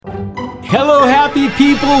Hello, happy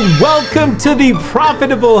people. Welcome to the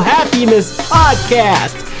Profitable Happiness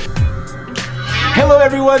Podcast. Hello,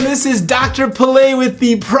 everyone. This is Dr. Pillay with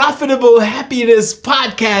the Profitable Happiness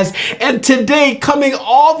Podcast. And today, coming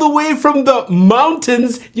all the way from the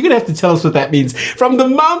mountains, you're going to have to tell us what that means. From the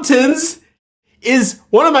mountains is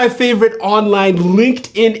one of my favorite online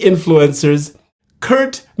LinkedIn influencers,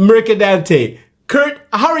 Kurt Mercadante. Kurt,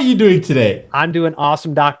 how are you doing today? I'm doing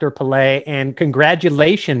awesome, Dr. Pillay, and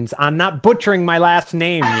congratulations on not butchering my last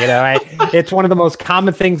name. It's one of the most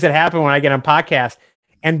common things that happen when I get on podcasts.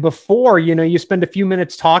 And before, you spend a few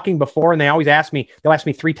minutes talking before, and they'll ask me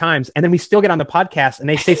 3 times, and then we still get on the podcast and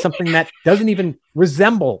they say something that doesn't even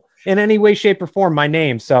resemble in any way, shape, or form my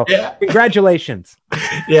name. So Congratulations.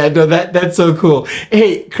 Yeah, no, that's so cool.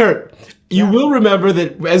 Hey, Kurt, you will remember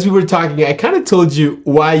that as we were talking, I kind of told you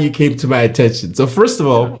why you came to my attention. So first of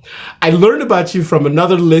all, I learned about you from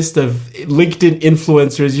another list of LinkedIn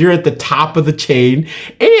influencers. You're at the top of the chain.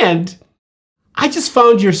 And I just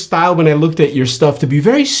found your style when I looked at your stuff to be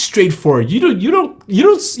very straightforward. You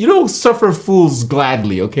don't suffer fools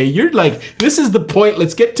gladly, okay? You're like, this is the point.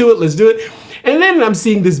 Let's get to it. Let's do it. And then I'm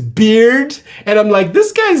seeing this beard and I'm like,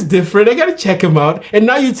 this guy's different. I got to check him out. And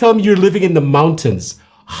now you tell me you're living in the mountains.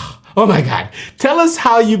 Oh my God. Tell us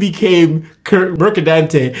how you became Kurt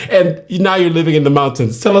Mercadante and now you're living in the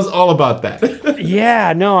mountains. Tell us all about that.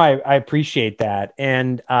 Yeah, no, I appreciate that.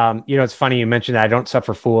 And, it's funny you mentioned that I don't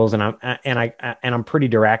suffer fools and I'm pretty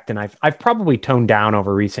direct, and I've probably toned down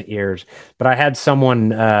over recent years, but I had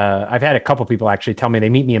I've had a couple people actually tell me they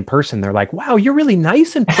meet me in person. They're like, wow, you're really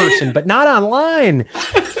nice in person, but not online.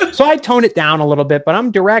 So I tone it down a little bit, but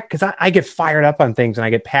I'm direct because I get fired up on things and I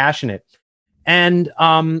get passionate. And,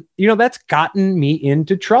 that's gotten me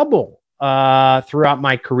into trouble throughout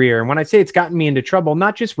my career. And when I say it's gotten me into trouble,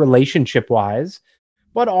 not just relationship wise,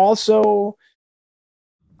 but also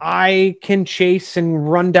I can chase and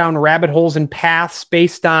run down rabbit holes and paths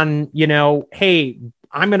based on, hey,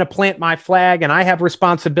 I'm going to plant my flag and I have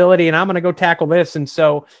responsibility and I'm going to go tackle this. And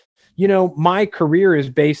so, my career is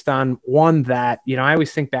based on one that, I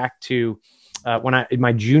always think back to in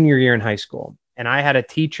my junior year in high school. And I had a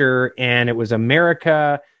teacher, and it was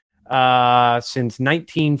America since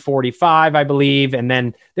 1945, I believe. And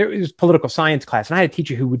then there was political science class, and I had a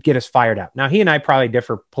teacher who would get us fired up. Now, he and I probably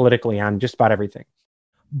differ politically on just about everything,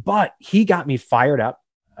 but he got me fired up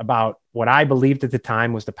about what I believed at the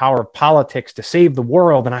time was the power of politics to save the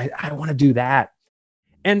world. And I want to do that.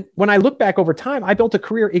 And when I look back over time, I built a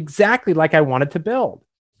career exactly like I wanted to build.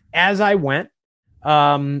 As I went,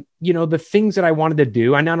 the things that I wanted to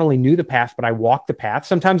do, I not only knew the path, but I walked the path.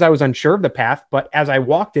 Sometimes I was unsure of the path, but as I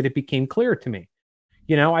walked it, it became clear to me.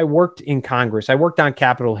 I worked in Congress. I worked on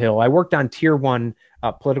Capitol Hill. I worked on tier 1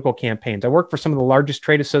 political campaigns. I worked for some of the largest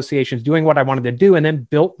trade associations doing what I wanted to do, and then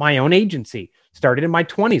built my own agency. Started in my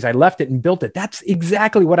 20s. I left it and built it. That's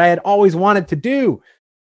exactly what I had always wanted to do.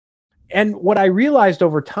 And what I realized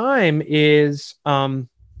over time is,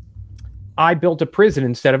 I built a prison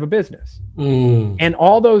instead of a business. And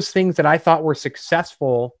all those things that I thought were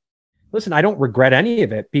successful, listen, I don't regret any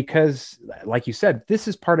of it because, like you said, this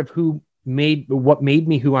is part of what made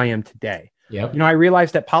me who I am today. Yep. I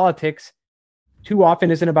realized that politics too often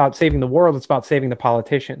isn't about saving the world. It's about saving the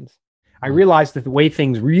politicians. I realized that the way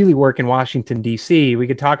things really work in Washington, D.C., we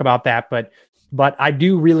could talk about that, but I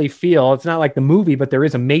do really feel it's not like the movie, but there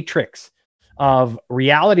is a matrix of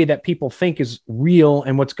reality that people think is real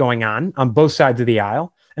and what's going on both sides of the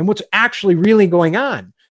aisle and what's actually really going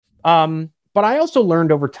on. But I also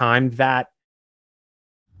learned over time that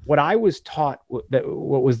what I was taught,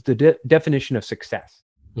 what was the definition of success,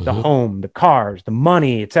 the home, the cars, the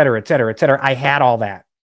money, et cetera, et cetera, et cetera. I had all that.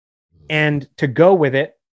 And to go with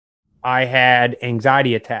it, I had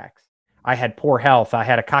anxiety attacks. I had poor health. I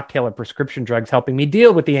had a cocktail of prescription drugs helping me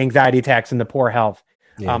deal with the anxiety attacks and the poor health.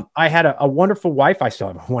 Yeah. I had a wonderful wife. I still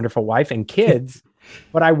have a wonderful wife and kids,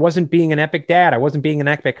 but I wasn't being an epic dad. I wasn't being an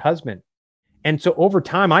epic husband. And so over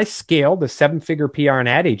time, I scaled a 7-figure PR and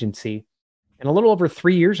ad agency. And a little over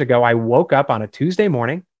 3 years ago, I woke up on a Tuesday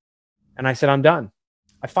morning and I said, I'm done.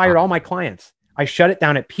 I fired all my clients. I shut it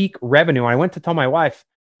down at peak revenue. I went to tell my wife.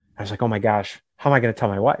 I was like, oh my gosh, how am I going to tell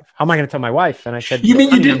my wife? How am I going to tell my wife? And I said, you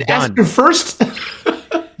mean you didn't ask her first?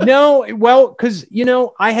 No, well, because,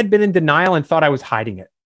 I had been in denial and thought I was hiding it.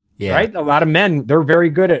 Yeah. Right. A lot of men, they're very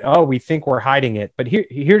good at, we think we're hiding it. But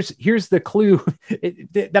here's the clue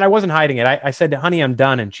that I wasn't hiding it. I said, honey, I'm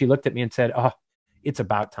done. And she looked at me and said, oh, it's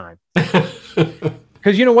about time.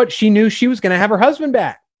 Because you know what? She knew she was going to have her husband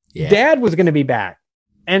back. Yeah. Dad was going to be back.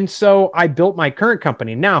 And so I built my current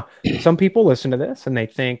company. Now, some people listen to this and they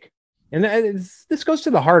think, And this goes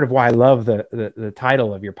to the heart of why I love the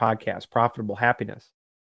title of your podcast, Profitable Happiness.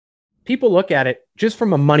 People look at it just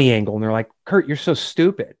from a money angle and they're like, Kurt, you're so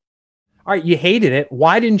stupid. All right, you hated it.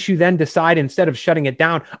 Why didn't you then decide, instead of shutting it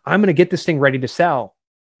down, I'm going to get this thing ready to sell?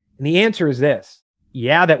 And the answer is this.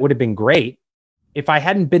 Yeah, that would have been great. If I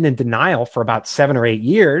hadn't been in denial for about 7 or 8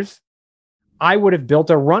 years, I would have built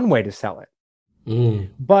a runway to sell it.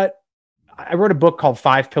 But I wrote a book called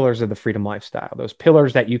 5 Pillars of the Freedom Lifestyle, those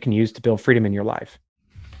pillars that you can use to build freedom in your life.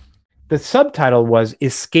 The subtitle was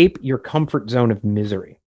Escape Your Comfort Zone of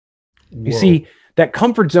Misery. Whoa. You see, that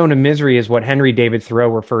comfort zone of misery is what Henry David Thoreau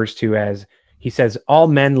refers to as, he says,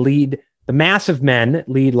 the mass of men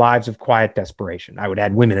lead lives of quiet desperation. I would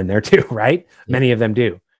add women in there too, right? Yeah. Many of them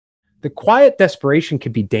do. The quiet desperation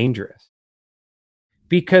can be dangerous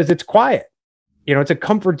because it's quiet. It's a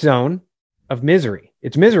comfort zone of misery.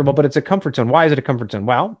 It's miserable, but it's a comfort zone. Why is it a comfort zone?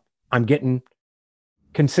 Well, I'm getting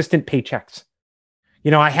consistent paychecks.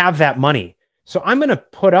 I have that money. So I'm going to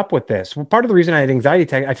put up with this. Well, part of the reason I had anxiety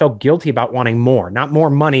attack, I felt guilty about wanting more, not more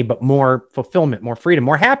money, but more fulfillment, more freedom,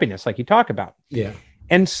 more happiness, like you talk about. Yeah.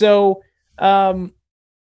 And so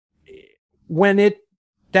when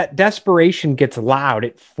that desperation gets loud,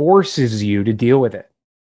 it forces you to deal with it.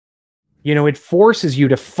 It forces you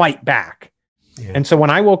to fight back. Yeah. And so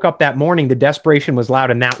when I woke up that morning, the desperation was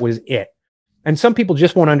loud and that was it. And some people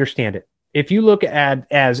just won't understand it. If you look at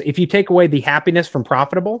if you take away the happiness from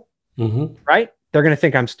profitable, right? They're going to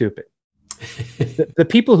think I'm stupid. the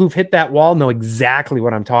people who've hit that wall know exactly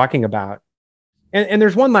what I'm talking about. And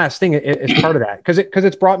there's one last thing as part of that, because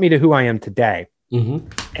it's brought me to who I am today.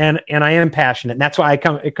 And I am passionate. And that's why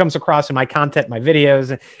it comes across in my content, my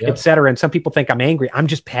videos, et cetera. And some people think I'm angry. I'm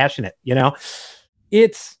just passionate.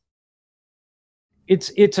 It's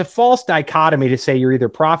a false dichotomy to say you're either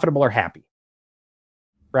profitable or happy,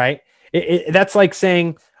 right? That's like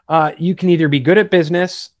saying you can either be good at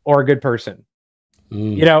business or a good person.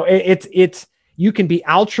 It's you can be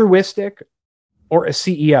altruistic or a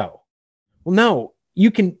CEO. Well, no, you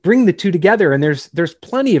can bring the two together, and there's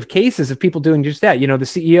plenty of cases of people doing just that. The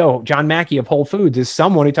CEO, John Mackey of Whole Foods, is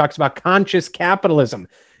someone who talks about conscious capitalism.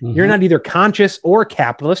 You're not either conscious or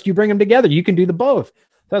capitalist. You bring them together. You can do the both.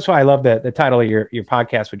 That's why I love the title of your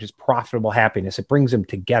podcast, which is Profitable Happiness. It brings them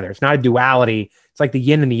together. It's not a duality. It's like the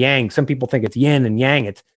yin and the yang. Some people think it's yin and yang.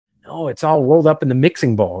 It's all rolled up in the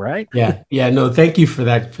mixing bowl, right? Yeah. No, thank you for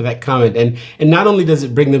that comment. And not only does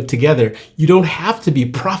it bring them together, you don't have to be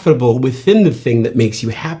profitable within the thing that makes you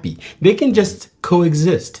happy. They can just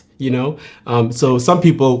coexist, So some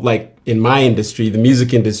people, like in my industry, the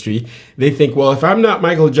music industry, they think, well, if I'm not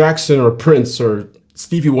Michael Jackson or Prince or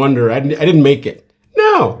Stevie Wonder, I didn't make it.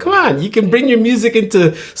 No, come on. You can bring your music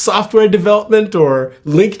into software development or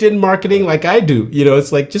LinkedIn marketing like I do.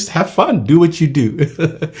 It's like, just have fun, do what you do.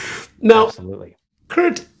 Now, absolutely.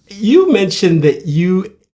 Kurt, you mentioned that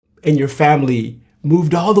you and your family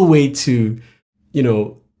moved all the way to,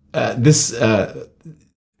 this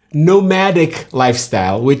nomadic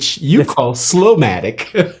lifestyle, which you call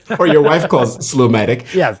slowmatic, or your wife calls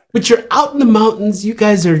slowmatic. Yes. But you're out in the mountains. You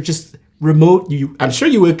guys are just remote. I'm sure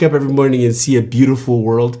you wake up every morning and see a beautiful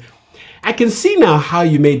world. I can see now how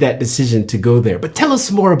you made that decision to go there, but tell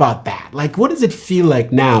us more about that. Like, what does it feel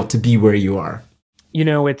like now to be where you are?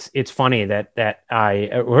 It's funny that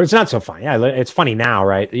it's not so funny. Yeah, it's funny now,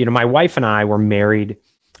 right? My wife and I were married,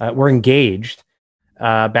 we're engaged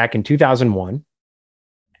back in 2001.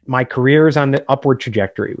 My career is on the upward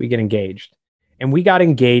trajectory. We get engaged. And we got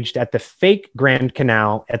engaged at the fake Grand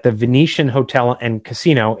Canal at the Venetian Hotel and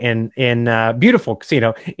Casino in beautiful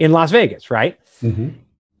casino in Las Vegas, right?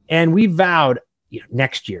 And we vowed,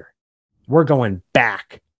 next year we're going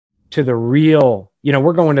back to the real,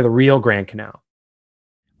 we're going to the real Grand Canal.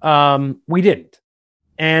 We didn't.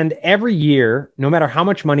 And every year, no matter how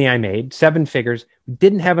much money I made, 7 figures, we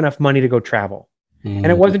didn't have enough money to go travel. And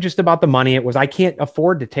it wasn't just about the money. It was, I can't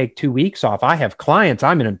afford to take 2 weeks off. I have clients.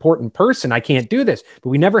 I'm an important person. I can't do this. But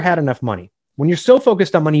we never had enough money. When you're so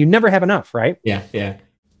focused on money, you never have enough, right? Yeah.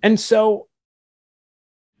 And so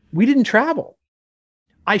we didn't travel.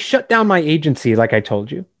 I shut down my agency, like I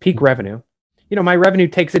told you, peak revenue. My revenue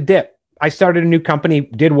takes a dip. I started a new company,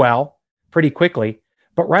 did well pretty quickly.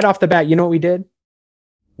 But right off the bat, you know what we did?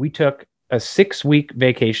 We took a 6-week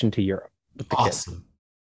vacation to Europe with the awesome. Kids.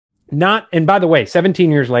 And by the way, 17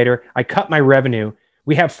 years later, I cut my revenue.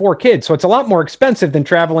 We have 4 kids, so it's a lot more expensive than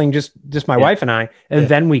traveling just my wife and I, and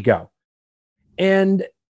then we go. And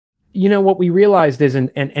what we realized is,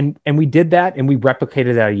 and we did that, and we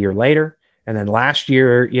replicated that a year later. And then last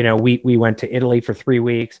year, we went to Italy for 3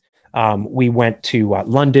 weeks. We went to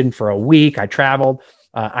London for a week. I traveled.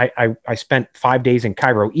 I spent 5 days in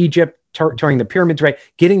Cairo, Egypt, touring the pyramids, right?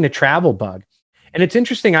 Getting the travel bug. And it's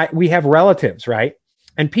interesting. We have relatives, right?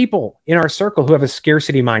 And people in our circle who have a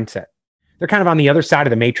scarcity mindset. They're kind of on the other side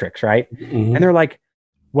of the matrix, right? And they're like,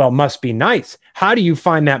 well, must be nice. How do you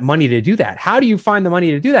find that money to do that? How do you find the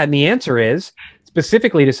money to do that? And the answer is,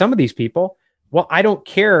 specifically to some of these people, well, I don't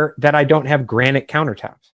care that I don't have granite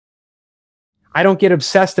countertops. I don't get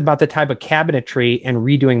obsessed about the type of cabinetry and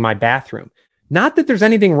redoing my bathroom. Not that there's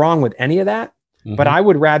anything wrong with any of that, but I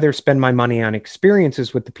would rather spend my money on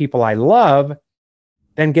experiences with the people I love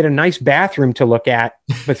than get a nice bathroom to look at,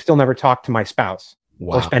 but still never talk to my spouse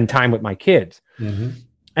or spend time with my kids.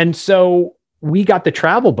 And so we got the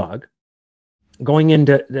travel bug going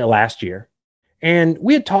into the last year. And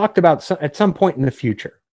we had talked about at some point in the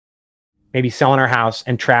future, maybe selling our house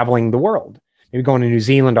and traveling the world, maybe going to New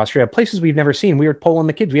Zealand, Australia, places we've never seen. We were polling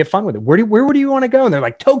the kids. We had fun with it. Where do you want to go? And they're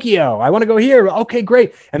like, Tokyo. I want to go here. Okay,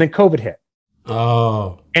 great. And then COVID hit.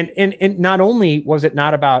 Oh. And not only was it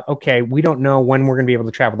not about, okay, we don't know when we're going to be able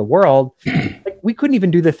to travel the world. Like, we couldn't even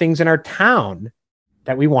do the things in our town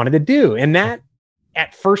that we wanted to do. And that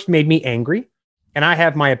at first made me angry. And I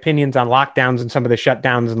have my opinions on lockdowns and some of the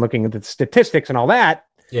shutdowns and looking at the statistics and all that.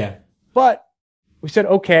 Yeah. But we said,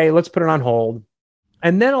 okay, let's put it on hold.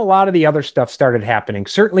 And then a lot of the other stuff started happening.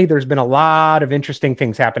 Certainly, there's been a lot of interesting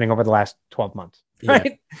things happening over the last 12 months,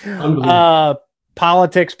 right?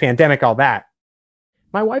 Politics, pandemic, all that.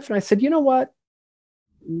 My wife and I said, you know what?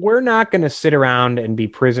 We're not going to sit around and be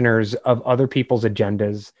prisoners of other people's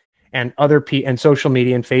agendas and and social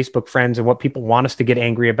media and Facebook friends and what people want us to get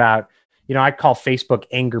angry about. You know, I call Facebook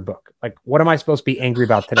anger book. Like, what am I supposed to be angry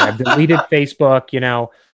about today? I've deleted Facebook, you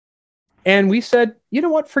know. And we said, you know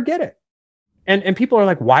what? Forget it. And people are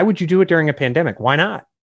like, why would you do it during a pandemic? Why not?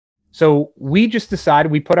 So we just decided,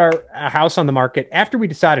 we put our house on the market. After we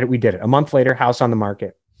decided it, we did it. A month later, house on the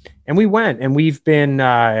market. And we went, and we've been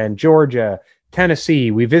in Georgia,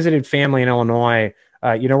 Tennessee. We visited family in Illinois.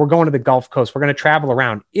 You know, we're going to the Gulf Coast. We're going to travel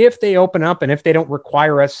around. If they open up and if they don't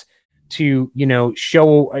require us to, you know,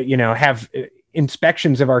 show, you know, have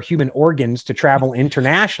inspections of our human organs to travel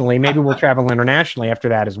internationally, maybe we'll travel internationally after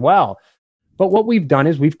that as well. But what we've done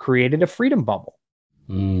is we've created a freedom bubble.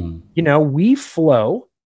 You know, we flow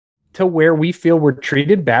to where we feel we're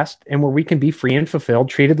treated best and where we can be free and fulfilled,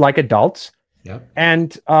 treated like adults. Yep.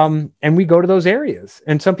 And we go to those areas.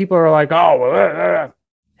 And some people are like, oh,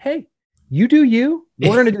 hey, you do you.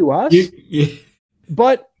 We're going to do us.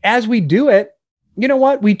 But as we do it, you know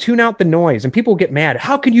what? We tune out the noise and people get mad.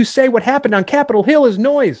 How can you say what happened on Capitol Hill is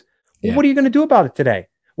noise? Well, what are you going to do about it today?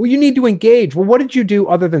 Well, you need to engage. Well, what did you do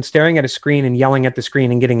other than staring at a screen and yelling at the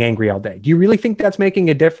screen and getting angry all day? Do you really think that's making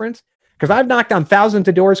a difference? Because I've knocked on thousands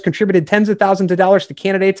of doors, contributed tens of thousands of dollars to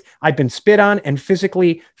candidates. I've been spit on and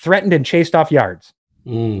physically threatened and chased off yards.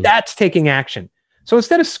 That's taking action. So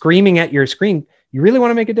instead of screaming at your screen, you really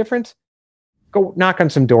want to make a difference? Go knock on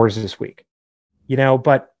some doors this week. You know,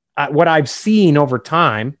 but what I've seen over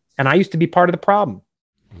time, and I used to be part of the problem,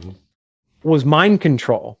 was mind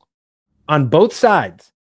control on both sides.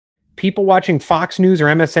 People watching Fox News or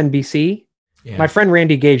MSNBC. My friend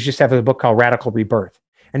Randy Gage just has a book called Radical Rebirth.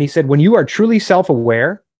 And he said, when you are truly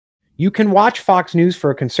self-aware, you can watch Fox News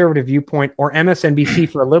for a conservative viewpoint or MSNBC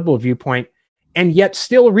for a liberal viewpoint, and yet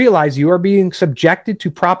still realize you are being subjected to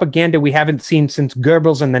propaganda we haven't seen since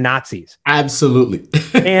Goebbels and the Nazis. Absolutely.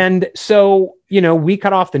 And so, you know, we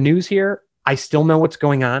cut off the news here. I still know what's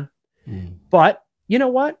going on. But you know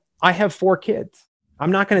what? I have 4 kids.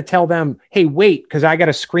 I'm not going to tell them, hey, wait, because I got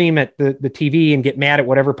to scream at the TV and get mad at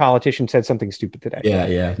whatever politician said something stupid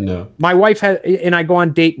today. No. My wife and I go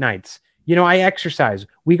on date nights. You know, I exercise.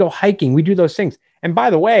 We go hiking. We do those things. And by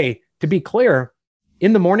the way, to be clear,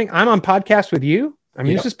 in the morning, I'm on podcast with you. I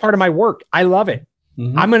mean, this is part of my work. I love it.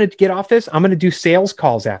 I'm going to get off this. I'm going to do sales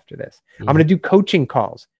calls after this. I'm going to do coaching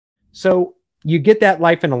calls. So you get that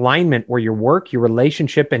life in alignment where your work, your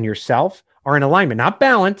relationship, and yourself are in alignment, not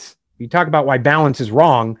balance. You talk about why balance is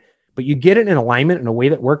wrong, but you get it in alignment in a way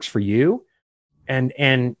that works for you. And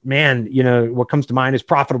man, you know, what comes to mind is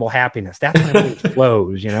profitable happiness. That's when it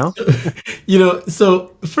flows, you know? You know,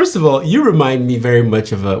 so first of all, you remind me very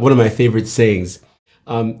much of one of my favorite sayings,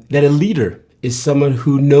 that a leader is someone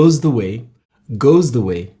who knows the way, goes the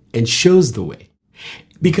way, and shows the way.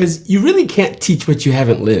 Because you really can't teach what you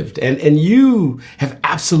haven't lived. And you have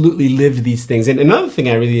absolutely lived these things. And another thing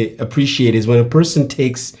I really appreciate is when a person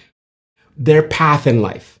takes their path in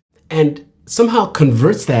life and somehow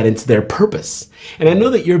converts that into their purpose. And I know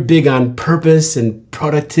that you're big on purpose and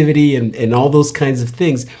productivity and all those kinds of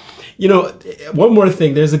things. One more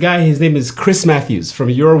thing. There's a guy. His name is Chris Matthews from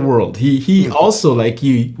Your World. He also, like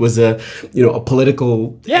you, was a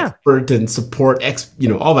political expert and support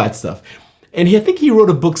all that stuff. And I think he wrote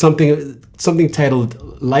a book, something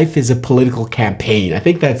titled "Life is a Political Campaign." I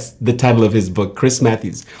think that's the title of his book, Chris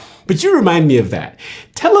Matthews. But you remind me of that.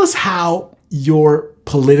 Tell us how your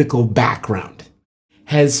political background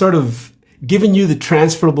has sort of given you the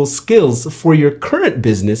transferable skills for your current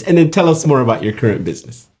business, and then tell us more about your current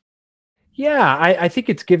business. Yeah, I think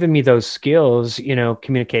it's given me those skills,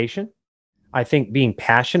 communication. I think being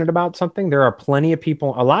passionate about something. There are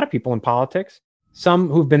a lot of people in politics, some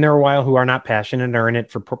who've been there a while who are not passionate and are in it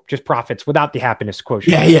for just profits without the happiness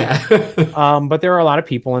quotient. Yeah. But there are a lot of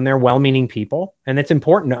people, and they're well-meaning people. And it's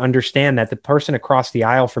important to understand that the person across the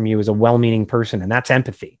aisle from you is a well-meaning person, and that's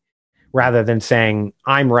empathy, rather than saying,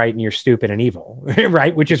 I'm right and you're stupid and evil,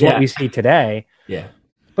 right? Which is what we see today. Yeah.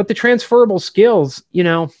 But the transferable skills,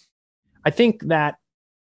 I think that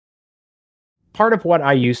part of what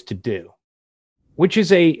I used to do, which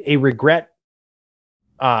is a regret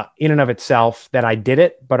in and of itself that I did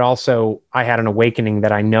it, but also I had an awakening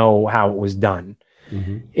that I know how it was done,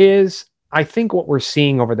 is I think what we're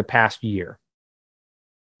seeing over the past year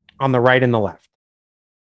on the right and the left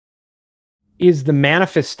is the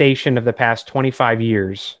manifestation of the past 25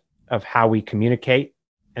 years of how we communicate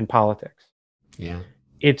and politics. Yeah.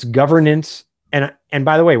 It's governance. And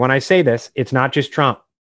by the way, when I say this, it's not just Trump.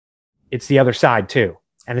 It's the other side too.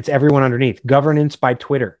 And it's everyone underneath. Governance by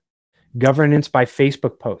Twitter. Governance by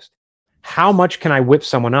Facebook post. How much can I whip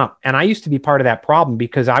someone up? And I used to be part of that problem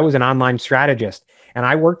because I was an online strategist and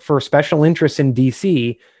I worked for special interests in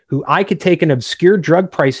DC who I could take an obscure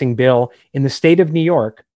drug pricing bill in the state of New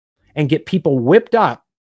York and get people whipped up.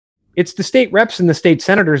 It's the state reps and the state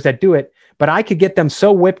senators that do it, but I could get them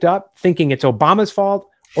so whipped up thinking it's Obama's fault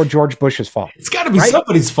or George Bush's fault. It's got to be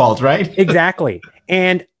somebody's fault, right? Exactly.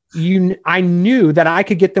 And I knew that I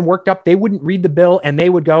could get them worked up. They wouldn't read the bill and they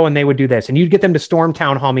would go and they would do this. And you'd get them to storm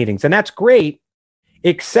town hall meetings. And that's great,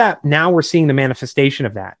 except now we're seeing the manifestation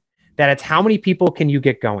of that it's how many people can you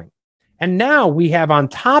get going? And now we have on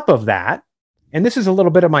top of that, and this is a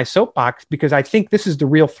little bit of my soapbox because I think this is the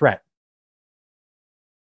real threat.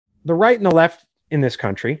 The right and the left in this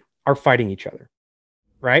country are fighting each other,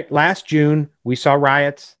 right? Last June, we saw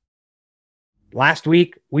riots. Last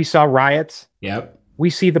week, we saw riots. Yep. We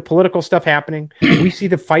see the political stuff happening. We see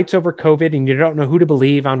the fights over COVID, and you don't know who to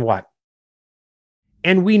believe on what.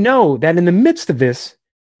 And we know that in the midst of this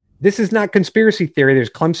is not conspiracy theory. There's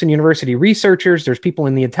Clemson University researchers. There's people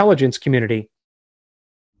in the intelligence community.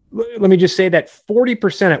 Let me just say that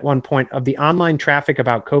 40% at one point of the online traffic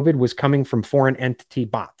about COVID was coming from foreign entity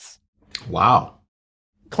bots. Wow.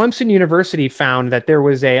 Clemson University found that there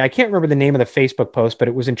was I can't remember the name of the Facebook post, but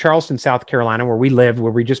it was in Charleston, South Carolina, where we lived,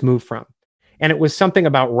 where we just moved from. And it was something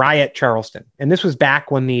about Riot Charleston. And this was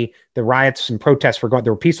back when the riots and protests were going.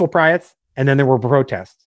 There were peaceful riots, and then there were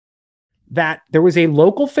protests. That there was a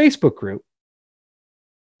local Facebook group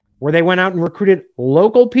where they went out and recruited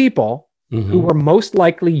local people who were most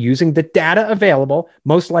likely using the data available,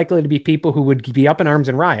 most likely to be people who would be up in arms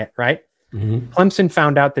and riot, right? Clemson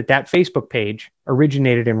found out that Facebook page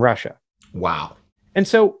originated in Russia. Wow. And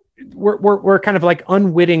so we're kind of like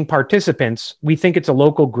unwitting participants. We think it's a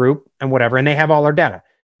local group and whatever, and they have all our data.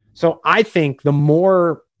 So I think the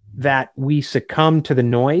more that we succumb to the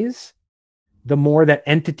noise, the more that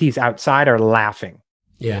entities outside are laughing.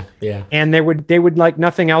 Yeah. And they would like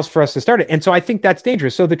nothing else for us to start it. And so I think that's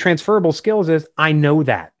dangerous. So the transferable skills is, I know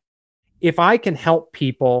that if I can help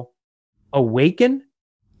people awaken,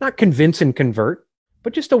 not convince and convert,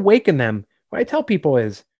 but just awaken them, what I tell people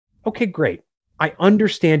is, okay, great. I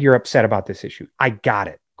understand you're upset about this issue. I got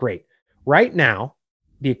it. Great. Right now,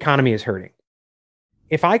 the economy is hurting.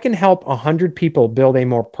 If I can help 100 people build a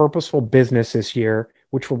more purposeful business this year,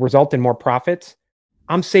 which will result in more profits,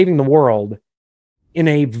 I'm saving the world in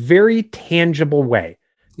a very tangible way.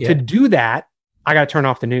 Yeah. To do that, I got to turn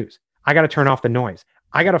off the news. I got to turn off the noise.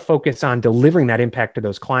 I got to focus on delivering that impact to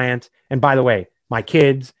those clients. And by the way, my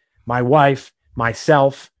kids, my wife,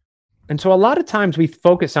 myself. And so a lot of times we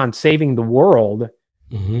focus on saving the world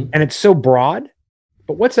and it's so broad,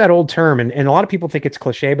 but what's that old term? And a lot of people think it's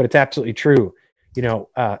cliche, but it's absolutely true.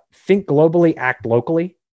 Think globally, act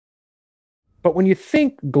locally. But when you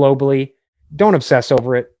think globally, don't obsess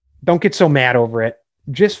over it. Don't get so mad over it.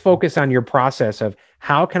 Just focus on your process of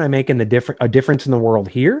how can I make a difference in the world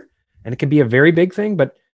here? And it can be a very big thing,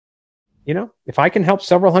 but if I can help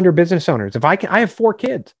several hundred business owners, I have 4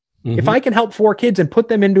 kids. If I can help 4 kids and put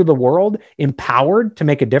them into the world empowered to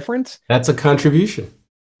make a difference, that's a contribution.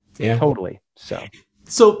 Yeah, totally.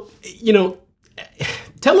 So,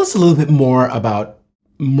 tell us a little bit more about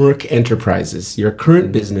Merck Enterprises, your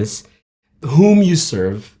current business, whom you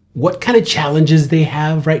serve, what kind of challenges they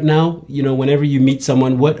have right now. Whenever you meet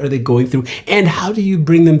someone, what are they going through, and how do you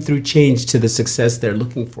bring them through change to the success they're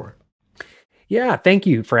looking for? Yeah, thank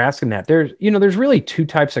you for asking that. There's really two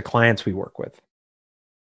types of clients we work with.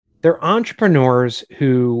 They're entrepreneurs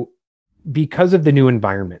who, because of the new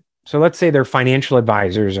environment, so let's say they're financial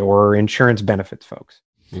advisors or insurance benefits folks,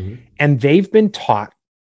 and they've been taught.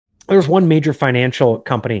 There's one major financial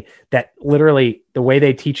company that literally the way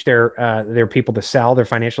they teach their people to sell their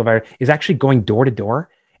financial advisor is actually going door to door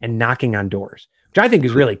and knocking on doors, which I think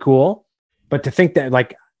is really cool. But to think that,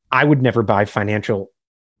 like, I would never buy financial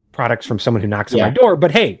products from someone who knocks on my door,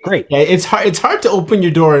 but hey, great. Yeah, it's hard to open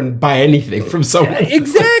your door and buy anything from someone.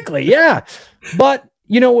 Exactly. Yeah. But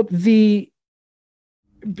the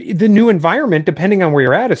new environment, depending on where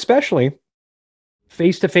you're at, especially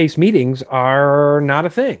face-to-face meetings are not a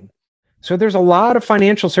thing. So there's a lot of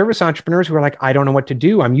financial service entrepreneurs who are like, I don't know what to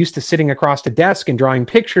do. I'm used to sitting across the desk and drawing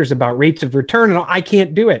pictures about rates of return, and I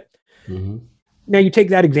can't do it. Now you take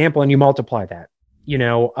that example and you multiply that.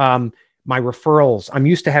 My referrals, I'm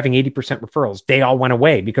used to having 80% referrals. They all went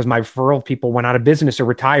away because my referral people went out of business or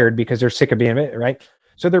retired because they're sick of being it, right?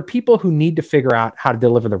 So there are people who need to figure out how to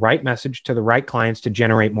deliver the right message to the right clients to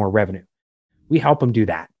generate more revenue. We help them do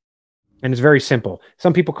that. And it's very simple.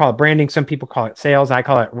 Some people call it branding. Some people call it sales. I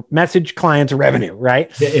call it message, clients, revenue,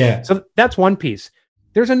 right? Yeah. So that's one piece.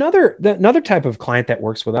 There's another type of client that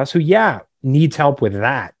works with us who, needs help with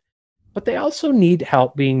that. But they also need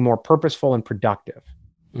help being more purposeful and productive.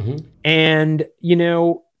 And,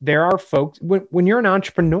 there are folks, when you're an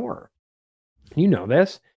entrepreneur, you know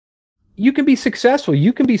this, you can be successful,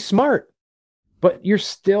 you can be smart, but you're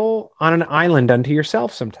still on an island unto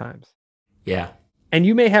yourself sometimes. Yeah. And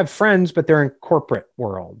you may have friends, but they're in corporate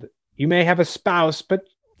world. You may have a spouse, but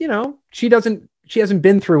she hasn't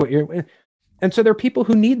been through what you're, and so there are people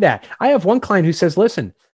who need that. I have one client who says,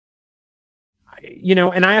 listen,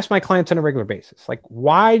 and I ask my clients on a regular basis, like,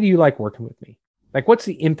 why do you like working with me? Like, what's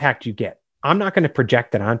the impact you get? I'm not going to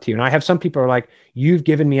project that onto you. And I have some people who are like, you've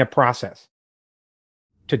given me a process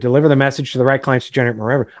to deliver the message to the right clients to generate more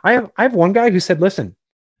revenue. I have one guy who said, listen,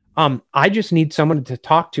 I just need someone to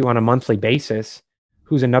talk to on a monthly basis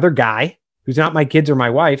who's another guy who's not my kids or my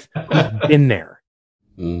wife, who's been there.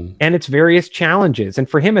 And it's various challenges. And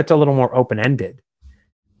for him, it's a little more open-ended.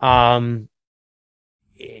 And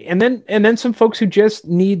then some folks who just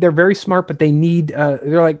they're very smart, but they need,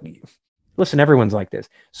 they're like, listen, everyone's like this.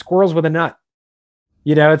 Squirrels with a nut.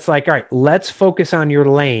 It's like, all right, let's focus on your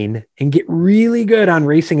lane and get really good on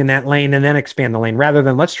racing in that lane and then expand the lane rather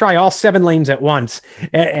than let's try all 7 lanes at once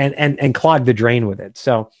and clog the drain with it.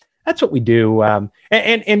 So that's what we do.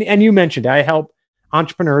 And you mentioned, I help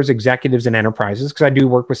entrepreneurs, executives, and enterprises because I do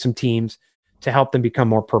work with some teams to help them become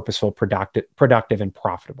more purposeful, productive, and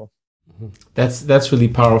profitable. That's really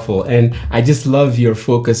powerful. And I just love your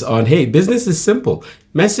focus on, hey, business is simple.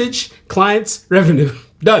 Message, clients, revenue,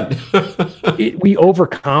 done. We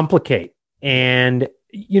overcomplicate. And,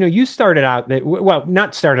 you started out,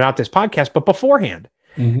 not started out this podcast, but beforehand.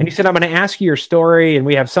 And you said, I'm going to ask you your story. And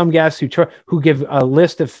we have some guests who give a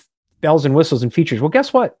list of bells and whistles and features. Well,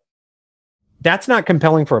 guess what? That's not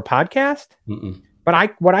compelling for a podcast.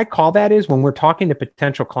 But what I call that is when we're talking to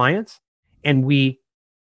potential clients and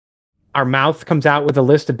our mouth comes out with a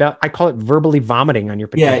list of I call it verbally vomiting on your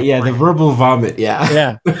potential client. The verbal vomit.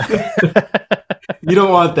 Yeah. You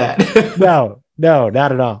don't want that. No,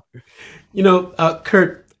 not at all.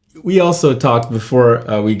 Kurt, we also talked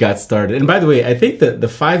before we got started. And by the way, I think that the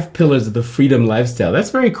 5 pillars of the freedom lifestyle, that's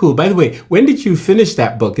very cool. By the way, when did you finish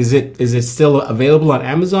that book? Is it still available on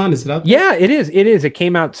Amazon? Is it out there? Yeah, it is. It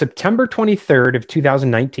came out September 23rd of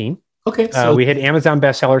 2019. Okay. So we hit Amazon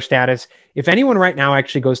bestseller status. If anyone right now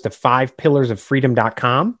actually goes to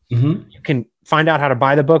 5pillarsoffreedom.com, you can find out how to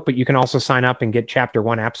buy the book, but you can also sign up and get chapter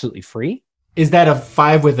 1 absolutely free. Is that a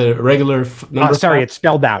 5 with a regular number? Sorry, 5? It's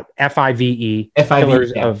spelled out. FIVE.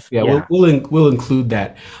 Pillars of. Yeah. We'll include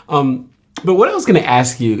that. But what I was going to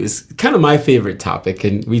ask you is kind of my favorite topic,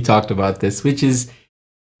 and we talked about this, which is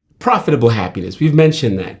profitable happiness. We've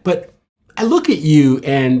mentioned that, but I look at you,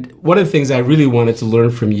 and one of the things I really wanted to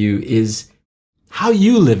learn from you is how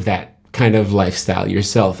you live that kind of lifestyle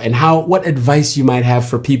yourself, and what advice you might have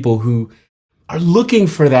for people who are looking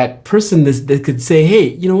for that person that could say, hey,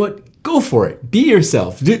 you know what? Go for it. Be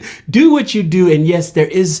yourself. Do what you do. And yes, there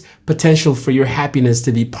is potential for your happiness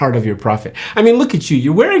to be part of your profit. I mean, look at you.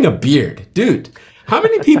 You're wearing a beard. Dude, How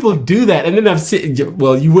many people do that? And then I've seen,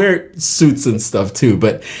 well, you wear suits and stuff too,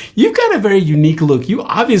 but you've got a very unique look. You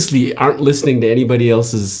obviously aren't listening to anybody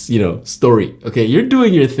else's, story. Okay. You're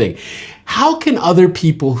doing your thing. How can other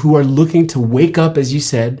people who are looking to wake up, as you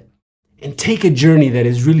said, and take a journey that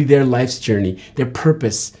is really their life's journey, their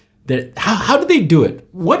purpose, how do they do it?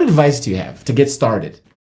 What advice do you have to get started?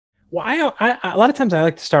 Well, a lot of times I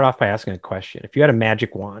like to start off by asking a question. If you had a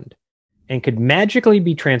magic wand and could magically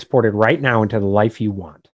be transported right now into the life you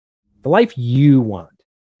want,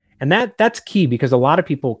 and that's key, because a lot of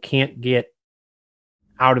people can't get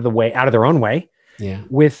out of their own way,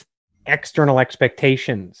 with external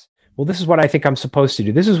expectations. Well, this is what I think I'm supposed to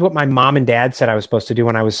do. This is what my mom and dad said I was supposed to do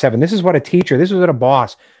when I was 7. This is what a teacher, this is what a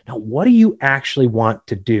boss. Now, what do you actually want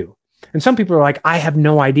to do? And some people are like, I have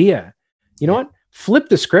no idea. You know what? Flip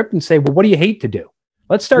the script and say, well, what do you hate to do?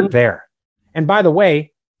 Let's start there. And by the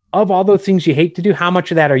way, of all those things you hate to do, how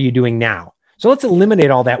much of that are you doing now? So let's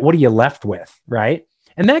eliminate all that. What are you left with, right?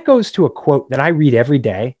 And that goes to a quote that I read every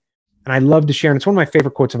day, and I love to share. And it's one of my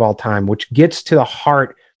favorite quotes of all time, which gets to the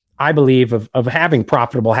heart, I believe, of having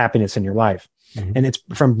profitable happiness in your life. Mm-hmm. And it's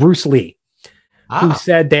from Bruce Lee, who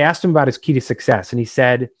said, they asked him about his key to success. And he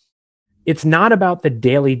said, it's not about the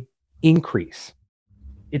daily increase.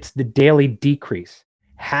 It's the daily decrease,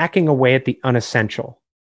 hacking away at the unessential.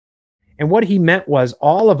 And what he meant was,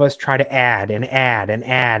 all of us try to add and add and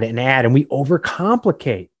add and add, and we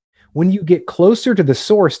overcomplicate. When you get closer to the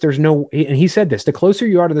source, and he said this, the closer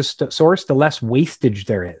you are to the source, the less wastage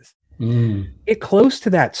there is. Get close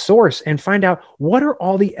to that source and find out, what are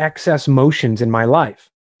all the excess motions in my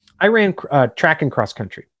life? I ran track and cross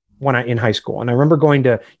country in high school. And I remember going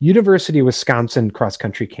to University of Wisconsin cross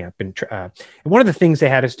country camp. And one of the things they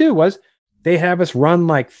had us do was they have us run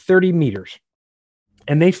like 30 meters,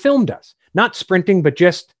 and they filmed us, not sprinting, but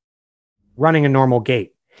just running a normal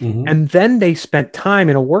gait. Mm-hmm. And then they spent time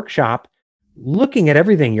in a workshop looking at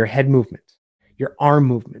everything, your head movements, your arm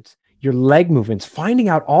movements, your leg movements, finding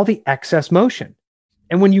out all the excess motion.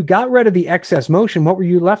 And when you got rid of the excess motion, what were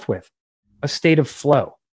you left with? A state of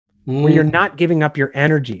flow, where you're not giving up your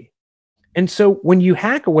energy. And so when you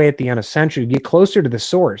hack away at the unessential, you get closer to the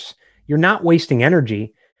source, you're not wasting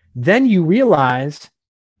energy. Then you realize,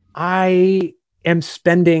 I am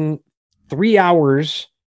spending 3 hours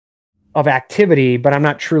of activity, but I'm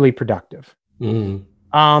not truly productive.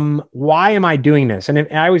 Why am I doing this? And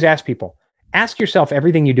I always ask people, ask yourself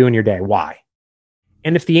everything you do in your day, why?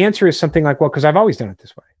 And if the answer is something like, well, because I've always done it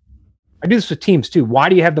this way. I do this with teams too. Why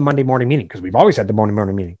do you have the Monday morning meeting? Because we've always had the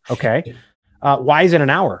morning meeting. Okay. Why is it an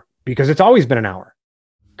hour? Because it's always been an hour.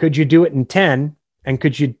 Could you do it in 10? And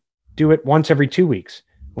could you do it once every 2 weeks?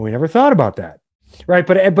 Well, we never thought about that. Right.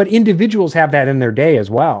 But individuals have that in their day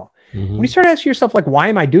as well. Mm-hmm. When you start asking yourself, like, why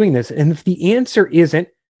am I doing this? And if the answer isn't,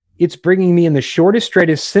 it's bringing me in the shortest,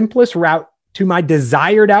 straightest, simplest route to my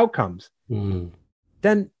desired outcomes,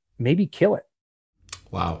 then maybe kill it.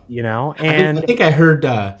 Wow. And I think I heard,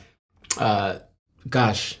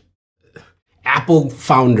 Apple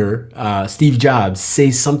founder Steve Jobs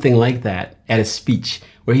say something like that at a speech,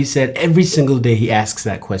 where he said every single day he asks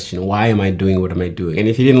that question, why am I doing what am I doing? And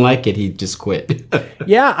if he didn't like it, he'd just quit.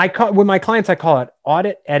 Yeah, with my clients, I call it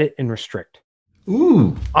audit, edit, and restrict.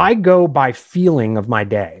 Ooh. I go by feeling of my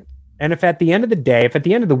day. And if at the end of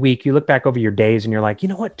the week, you look back over your days and you're like, you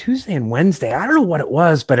know what, Tuesday and Wednesday, I don't know what it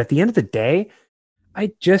was, but at the end of the day,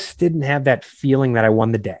 I just didn't have that feeling that I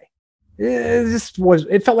won the day.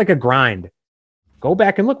 It felt like a grind. Go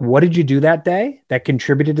back and look. What did you do that day that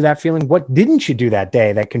contributed to that feeling? What didn't you do that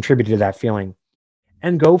day that contributed to that feeling?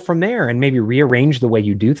 And go from there and maybe rearrange the way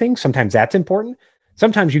you do things. Sometimes that's important.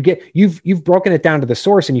 Sometimes you've broken it down to the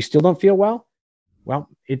source and you still don't feel well. Well,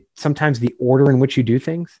 sometimes the order in which you do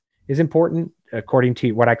things is important, according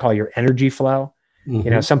to what I call your energy flow.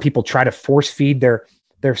 Mm-hmm. Some people try to force feed their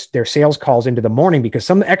sales calls into the morning because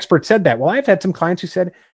some experts said that. Well, I've had some clients who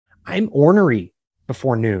said, I'm ornery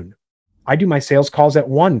before noon. I do my sales calls at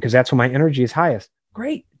 1 because that's when my energy is highest.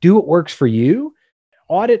 Great. Do what works for you.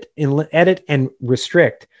 Audit and edit and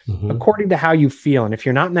restrict according to how you feel. And if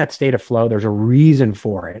you're not in that state of flow, there's a reason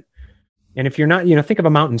for it. And if you're not, think of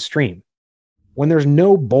a mountain stream. When there's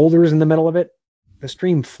no boulders in the middle of it, the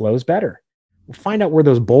stream flows better. Find out where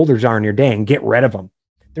those boulders are in your day and get rid of them.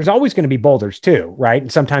 There's always going to be boulders too, right?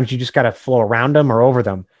 And sometimes you just got to flow around them or over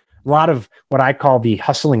them. A lot of what I call the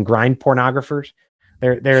hustle and grind pornographers.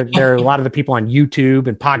 There are a lot of the people on YouTube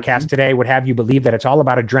and podcasts today would have you believe that it's all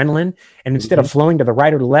about adrenaline. And instead of flowing to the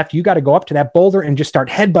right or the left, you got to go up to that boulder and just start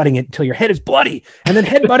headbutting it until your head is bloody and then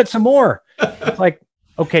headbutt it some more. It's like,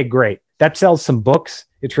 okay, great. That sells some books.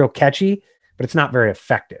 It's real catchy, but it's not very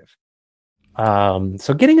effective.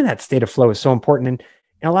 So getting in that state of flow is so important. And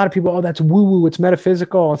a lot of people, oh, that's woo woo, it's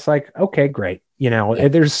metaphysical. It's like, okay, great.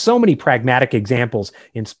 There's so many pragmatic examples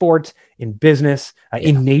in sports, in business,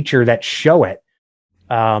 in nature that show it.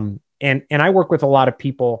 And I work with a lot of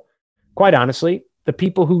people, quite honestly, the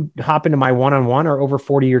people who hop into my one-on-one are over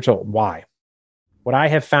 40 years old. Why? What I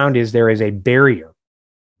have found is there is a barrier.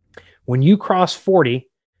 When you cross 40,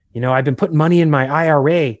 I've been putting money in my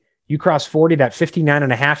IRA. You cross 40, that 59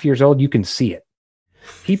 and a half years old, you can see it.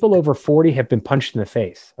 People over 40 have been punched in the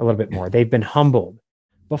face a little bit more. They've been humbled.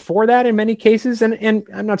 Before that, in many cases, and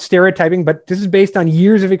I'm not stereotyping, but this is based on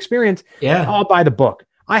years of experience. Yeah. I'll buy the book.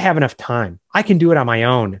 I have enough time. I can do it on my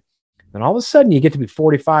own. And all of a sudden you get to be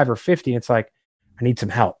 45 or 50. It's like, I need some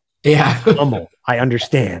help. Yeah. Humble. I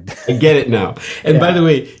understand. I get it now. And by the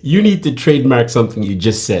way, you need to trademark something you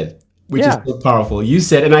just said, which is so powerful. You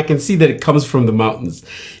said, and I can see that it comes from the mountains.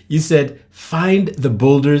 You said, find the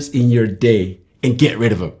boulders in your day and get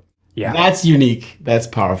rid of them. Yeah. That's unique. That's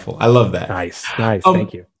powerful. I love that. Nice.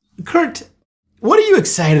 Thank you. Kurt, what are you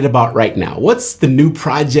excited about right now? What's the new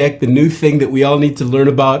project, the new thing that we all need to learn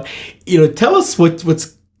about? Tell us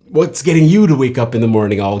what's getting you to wake up in the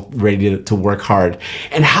morning all ready to work hard.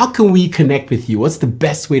 And how can we connect with you? What's the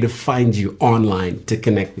best way to find you online to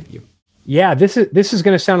connect with you? Yeah, this is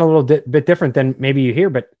going to sound a little bit different than maybe you hear,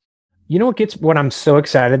 but what I'm so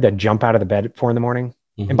excited to jump out of the bed for in the morning?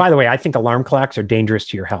 Mm-hmm. And by the way, I think alarm clocks are dangerous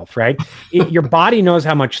to your health, right? Your body knows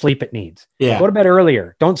how much sleep it needs. Yeah. Go to bed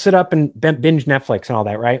earlier. Don't sit up and binge Netflix and all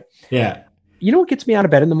that, right? Yeah. You know what gets me out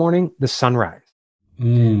of bed in the morning? The sunrise.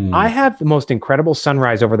 I have the most incredible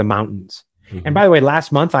sunrise over the mountains. Mm-hmm. And by the way,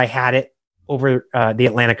 last month I had it over the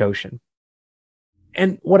Atlantic Ocean.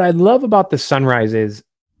 And what I love about the sunrise is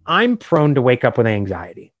I'm prone to wake up with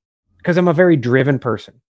anxiety because I'm a very driven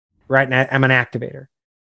person, right? And I'm an activator.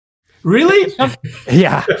 Really?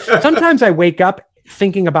 Yeah. Sometimes I wake up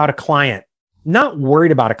thinking about a client, not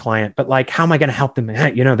worried about a client, but like, how am I going to help them?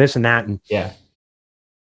 This and that. And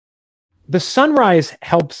the sunrise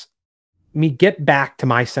helps me get back to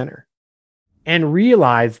my center and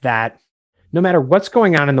realize that no matter what's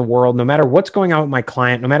going on in the world, no matter what's going on with my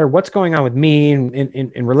client, no matter what's going on with me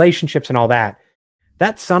in relationships and all that,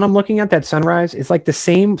 that sun I'm looking at, that sunrise, is like the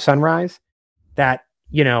same sunrise that,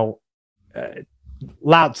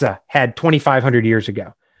 Lao Tzu had 2,500 years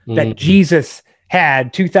ago, that Jesus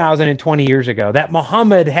had 2,020 years ago, that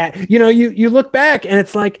Muhammad had, you look back and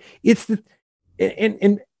it's like, it's the,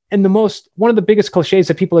 and one of the biggest cliches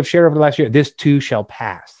that people have shared over the last year, this too shall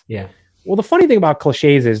pass. Yeah. Well, the funny thing about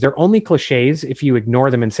cliches is they're only cliches if you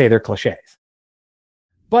ignore them and say they're cliches.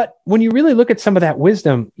 But when you really look at some of that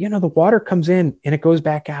wisdom, the water comes in and it goes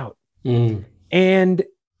back out. And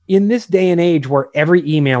in this day and age where every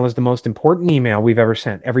email is the most important email we've ever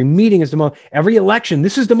sent, every meeting is every election,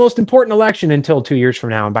 this is the most important election until 2 years from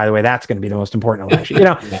now. And by the way, that's going to be the most important election.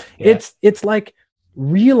 It's like,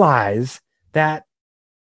 realize that,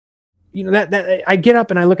 that I get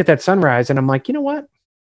up and I look at that sunrise and I'm like, you know what?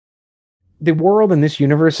 The world and this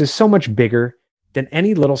universe is so much bigger than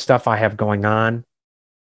any little stuff I have going on.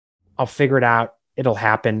 I'll figure it out. It'll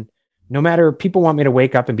happen. No matter, people want me to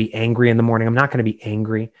wake up and be angry in the morning, I'm not going to be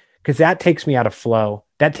angry because that takes me out of flow.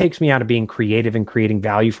 That takes me out of being creative and creating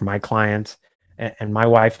value for my clients and my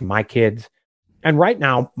wife and my kids. And right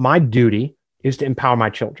now, my duty is to empower my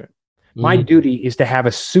children. My duty is to have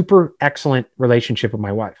a super excellent relationship with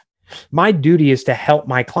my wife. My duty is to help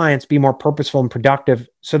my clients be more purposeful and productive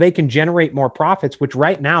so they can generate more profits, which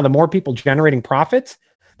right now, the more people generating profits,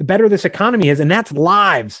 the better this economy is. And that's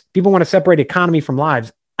lives. People want to separate economy from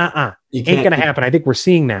lives. Ain't going to happen. I think we're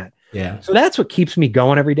seeing that. Yeah. So that's what keeps me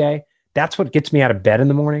going every day. That's what gets me out of bed in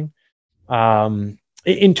the morning.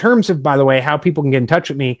 In terms of, by the way, how people can get in touch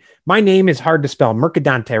with me, my name is hard to spell,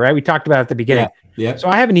 Mercadante, right? We talked about it at the beginning. Yeah. So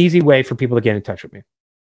I have an easy way for people to get in touch with me.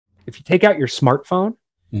 If you take out your smartphone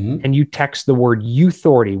and you text the word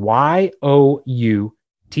Youthority,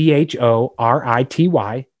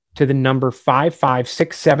 YOUTHORITY, to the number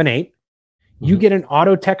 55678, you get an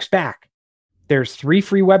auto text back. There's 3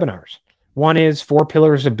 free webinars. One is 4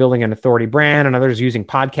 pillars of building an authority brand. Another is using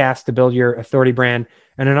podcasts to build your authority brand.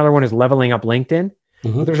 And another one is leveling up LinkedIn.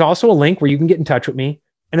 But there's also a link where you can get in touch with me.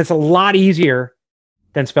 And it's a lot easier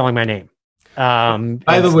than spelling my name.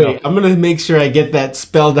 By the way, I'm going to make sure I get that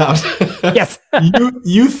spelled out. Yes.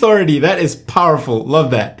 Youthority. That is powerful.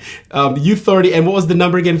 Love that. Youthority. And what was the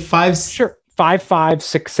number again? Sure.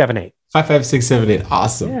 55678. 55678.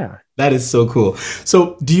 Awesome. Yeah. That is so cool.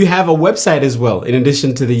 So do you have a website as well, in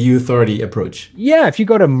addition to the Youthority approach? Yeah. If you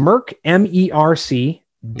go to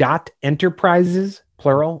MERC.enterprises,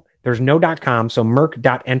 plural, there's no .com. So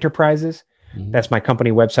MERC.enterprises. That's my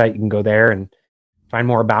company website. You can go there and find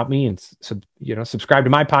more about me and subscribe to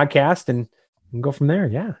my podcast and go from there.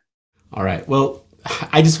 Yeah. All right. Well,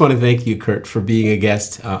 I just want to thank you, Kurt, for being a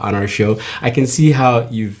guest on our show. I can see how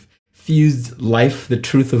you've fused life, the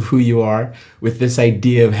truth of who you are, with this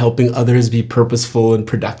idea of helping others be purposeful and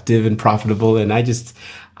productive and profitable. And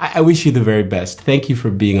I wish you the very best. Thank you for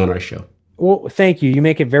being on our show. Well, thank you. You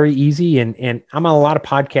make it very easy. And I'm on a lot of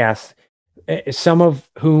podcasts, some of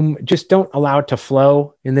whom just don't allow it to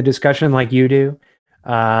flow in the discussion like you do.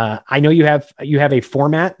 I know you have a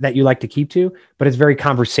format that you like to keep to, but it's very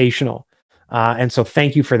conversational. And so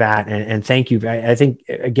thank you for that. And thank you. I think,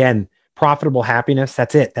 again, profitable happiness,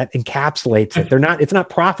 that's it. That encapsulates it. It's not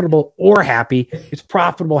profitable or happy. It's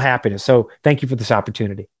profitable happiness. So thank you for this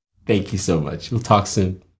opportunity. Thank you so much. We'll talk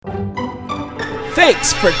soon.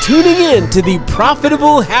 Thanks for tuning in to the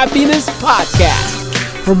Profitable Happiness Podcast.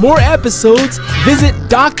 For more episodes, visit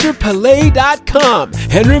drpele.com.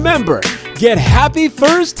 And remember, get happy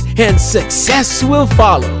first and success will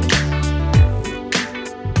follow.